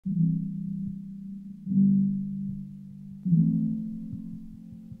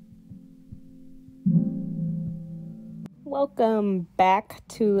Welcome back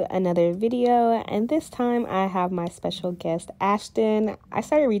to another video, and this time I have my special guest Ashton. I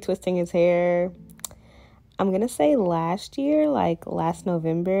started retwisting his hair, I'm gonna say last year, like last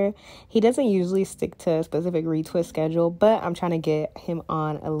November. He doesn't usually stick to a specific retwist schedule, but I'm trying to get him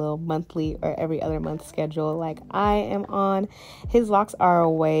on a little monthly or every other month schedule like I am on. His locks are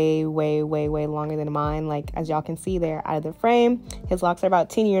way longer than mine. Like, as y'all can see, they're out of the frame. His locks are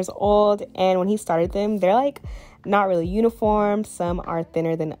about 10 years old, and when he started them, they're like not really uniform. Some are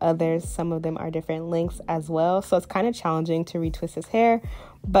thinner than others. Some of them are different lengths as well. So it's kind of challenging to retwist his hair,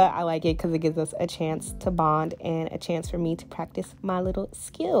 but I like it because it gives us a chance to bond and a chance for me to practice my little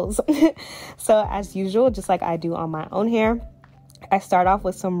skills. So as usual, just like I do on my own hair, I start off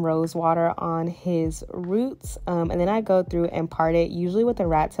with some rose water on his roots, and then I go through and part it, usually with a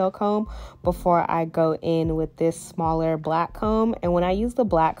rat tail comb, before I go in with this smaller black comb. And when I use the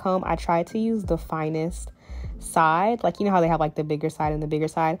black comb, I try to use the finest side. Like, you know how they have like the bigger side and the bigger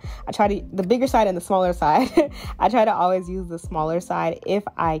side? The bigger side and the smaller side. I try to always use the smaller side if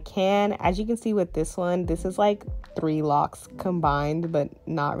I can. As you can see with this one, this is like 3 locks combined, but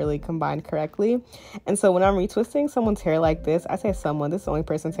not really combined correctly. And so when I'm retwisting someone's hair like this, I say someone, this is the only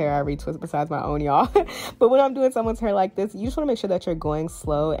person's hair I retwist besides my own, y'all. But when I'm doing someone's hair like this, you just want to make sure that you're going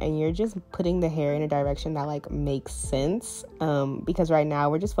slow and you're just putting the hair in a direction that like makes sense, because right now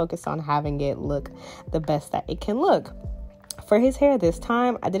we're just focused on having it look the best that it can look. For his hair this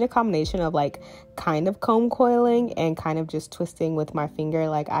time, I did a combination of like kind of comb coiling and kind of just twisting with my finger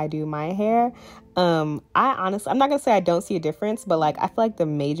like I do my hair. I'm not gonna say I don't see a difference, but like I feel like the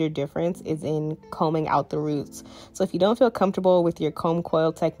major difference is in combing out the roots. So if you don't feel comfortable with your comb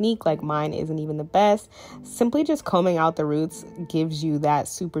coil technique, like mine isn't even the best, simply just combing out the roots gives you that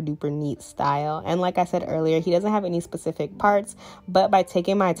super duper neat style. And like I said earlier, he doesn't have any specific parts, but by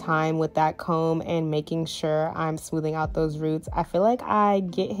taking my time with that comb and making sure I'm smoothing out those roots, I feel like I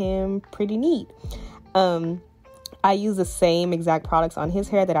get him pretty neat. I use the same exact products on his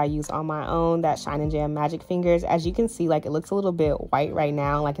hair that I use on my own, that Shine and Jam Magic Fingers. As you can see, like it looks a little bit white right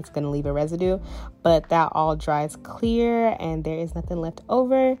now, like it's going to leave a residue, but that all dries clear and there is nothing left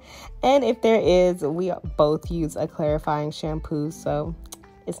over. And if there is, we both use a clarifying shampoo, so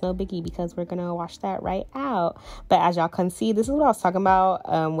it's no biggie because we're gonna wash that right out. But as y'all can see, this is what I was talking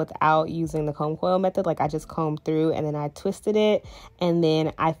about without using the comb coil method. Like I just combed through and then I twisted it, and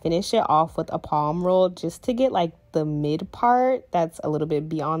then I finish it off with a palm roll just to get like the mid part that's a little bit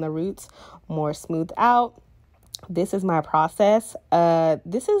beyond the roots more smoothed out. This is my process.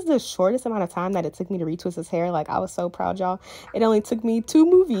 This is the shortest amount of time that it took me to retwist his hair. Like, I was so proud, y'all. It only took me 2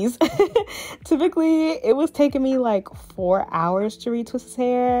 movies. Typically, it was taking me like 4 hours to retwist his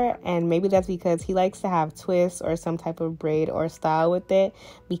hair, and maybe that's because he likes to have twists or some type of braid or style with it,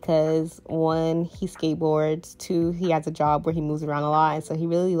 because 1, he skateboards, 2, he has a job where he moves around a lot, and so he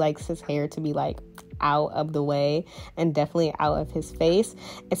really likes his hair to be like out of the way and definitely out of his face.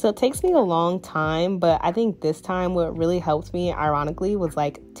 And so it takes me a long time, but I think this time what really helped me, ironically, was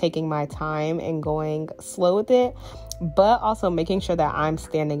like taking my time and going slow with it, but also making sure that I'm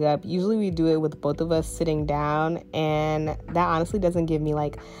standing up. Usually we do it with both of us sitting down, and that honestly doesn't give me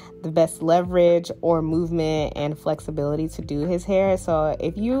like the best leverage or movement and flexibility to do his hair. So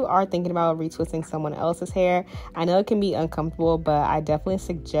if you are thinking about retwisting someone else's hair, I know it can be uncomfortable, but I definitely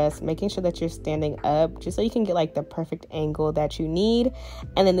suggest making sure that you're standing up just so you can get like the perfect angle that you need.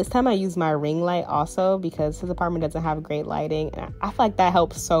 And then this time I use my ring light also, because his apartment doesn't have great lighting, and I feel like that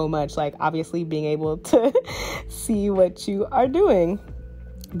helps so much, like obviously being able to see what you are doing.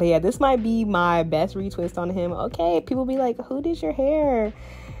 But yeah, this might be my best retwist on him. Okay, people be like, who did your hair?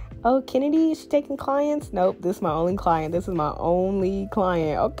 Oh, Kennedy, is she taking clients? Nope, this is my only client. This is my only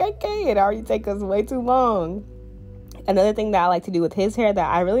client. Okay, it already takes us way too long. Another thing that I like to do with his hair that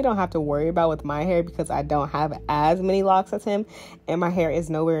I really don't have to worry about with my hair, because I don't have as many locks as him and my hair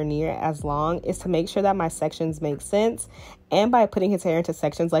is nowhere near as long, is to make sure that my sections make sense. And by putting his hair into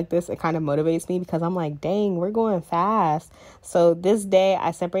sections like this, it kind of motivates me, because I'm like, dang, we're going fast. So this day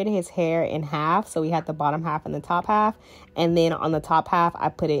I separated his hair in half. So we had the bottom half and the top half. And then on the top half, I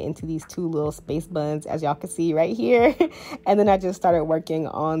put it into these 2 little space buns, as y'all can see right here. And then I just started working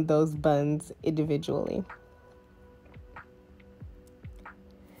on those buns individually.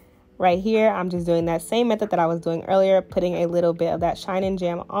 Right here, I'm just doing that same method that I was doing earlier, putting a little bit of that Shine and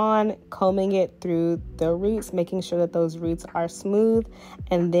Jam on, combing it through the roots, making sure that those roots are smooth,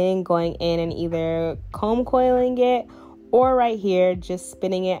 and then going in and either comb coiling it, or right here, just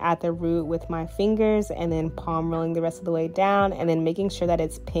spinning it at the root with my fingers and then palm rolling the rest of the way down, and then making sure that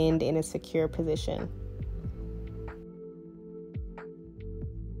it's pinned in a secure position.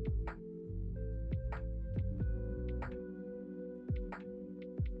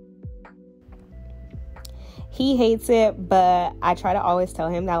 He hates it, but I try to always tell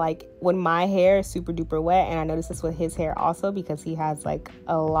him that, like, when my hair is super duper wet, and I notice this with his hair also because he has like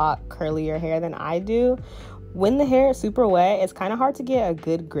a lot curlier hair than I do. When the hair is super wet, it's kind of hard to get a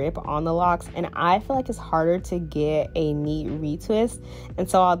good grip on the locks, and I feel like it's harder to get a neat retwist. And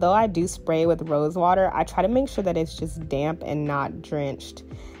so although I do spray with rose water, I try to make sure that it's just damp and not drenched.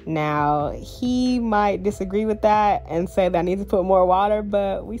 Now, he might disagree with that and say that I need to put more water,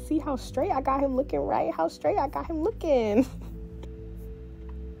 but we see how straight I got him looking, right? How straight I got him looking.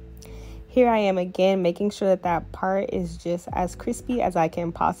 Here I am again, making sure that that part is just as crispy as I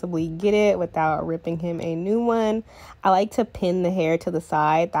can possibly get it without ripping him a new one. I like to pin the hair to the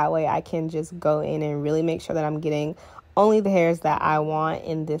side. That way I can just go in and really make sure that I'm getting only the hairs that I want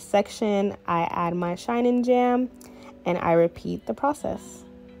in this section. I add my Shine Jam and I repeat the process.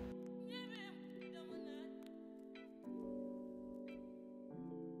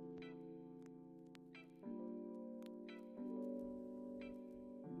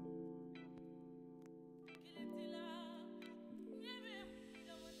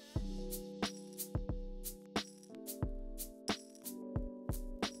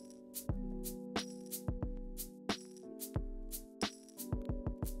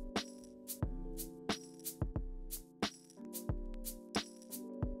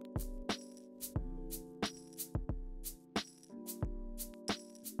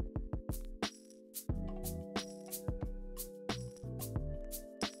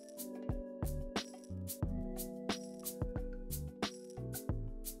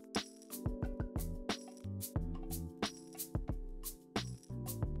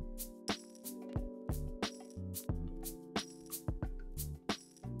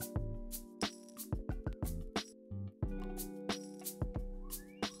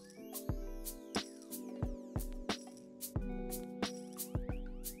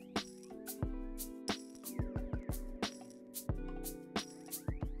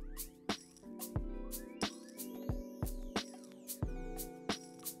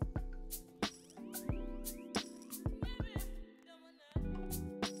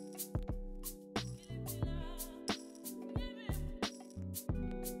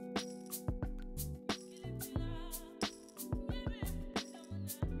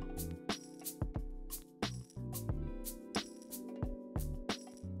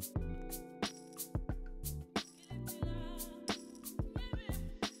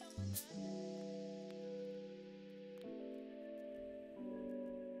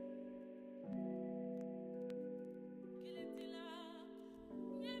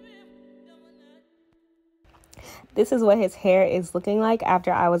 This is what his hair is looking like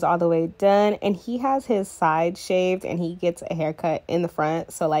after I was all the way done. And he has his side shaved and he gets a haircut in the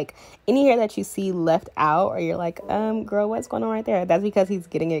front. So like any hair that you see left out or you're like, girl, what's going on right there? That's because he's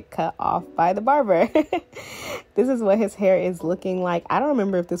getting it cut off by the barber. This is what his hair is looking like. I don't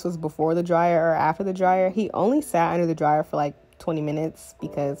remember if this was before the dryer or after the dryer. He only sat under the dryer for like 20 minutes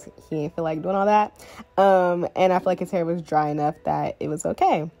because he didn't feel like doing all that. And I feel like his hair was dry enough that it was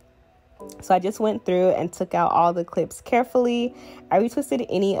okay. So I just went through and took out all the clips carefully. I retwisted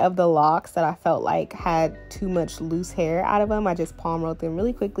any of the locks that I felt like had too much loose hair out of them. I just palm rolled them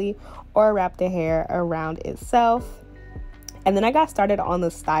really quickly or wrapped the hair around itself. And then I got started on the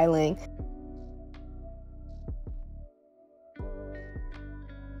styling.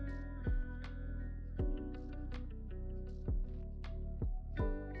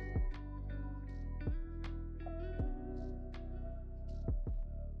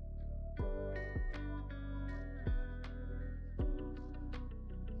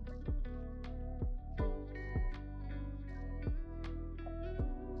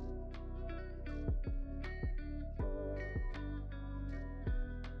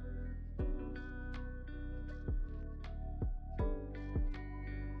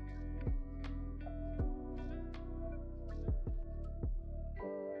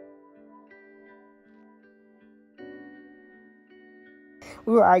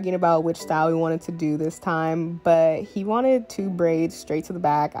 We were arguing about which style we wanted to do this time, but he wanted 2 braids straight to the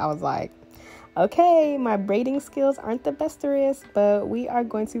back. I was like, okay, my braiding skills aren't the best there is, but we are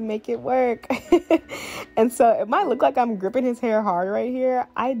going to make it work. And so it might look like I'm gripping his hair hard right here.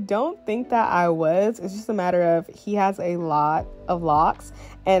 I don't think that I was. It's just a matter of he has a lot of locks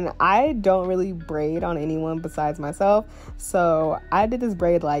and I don't really braid on anyone besides myself. So I did this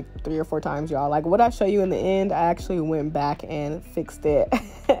braid like 3 or 4 times, y'all. Like what I show you in the end, I actually went back and fixed it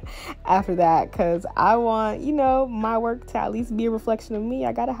after that because I want, you know, my work to at least be a reflection of me.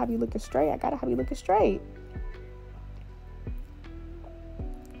 I gotta have you looking straight. I gotta have you looking straight.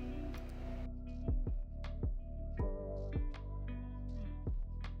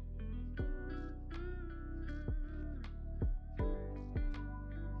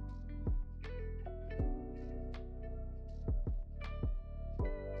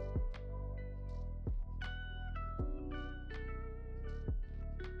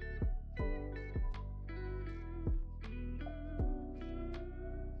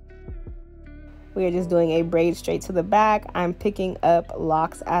 We are just doing a braid straight to the back. I'm picking up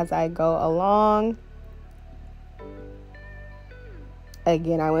locks as I go along.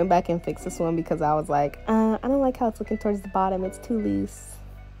 Again, I went back and fixed this one because I was like, I don't like how it's looking towards the bottom. It's too loose.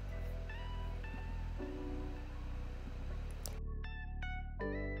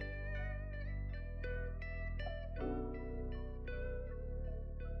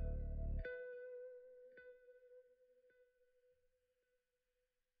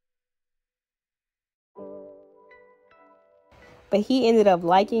 But he ended up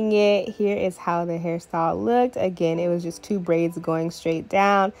liking it. Here is how the hairstyle looked. Again, it was just 2 braids going straight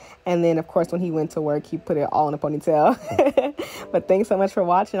down. And then, of course, when he went to work, he put it all in a ponytail. But thanks so much for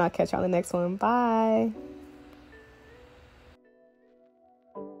watching. I'll catch you on the next one. Bye.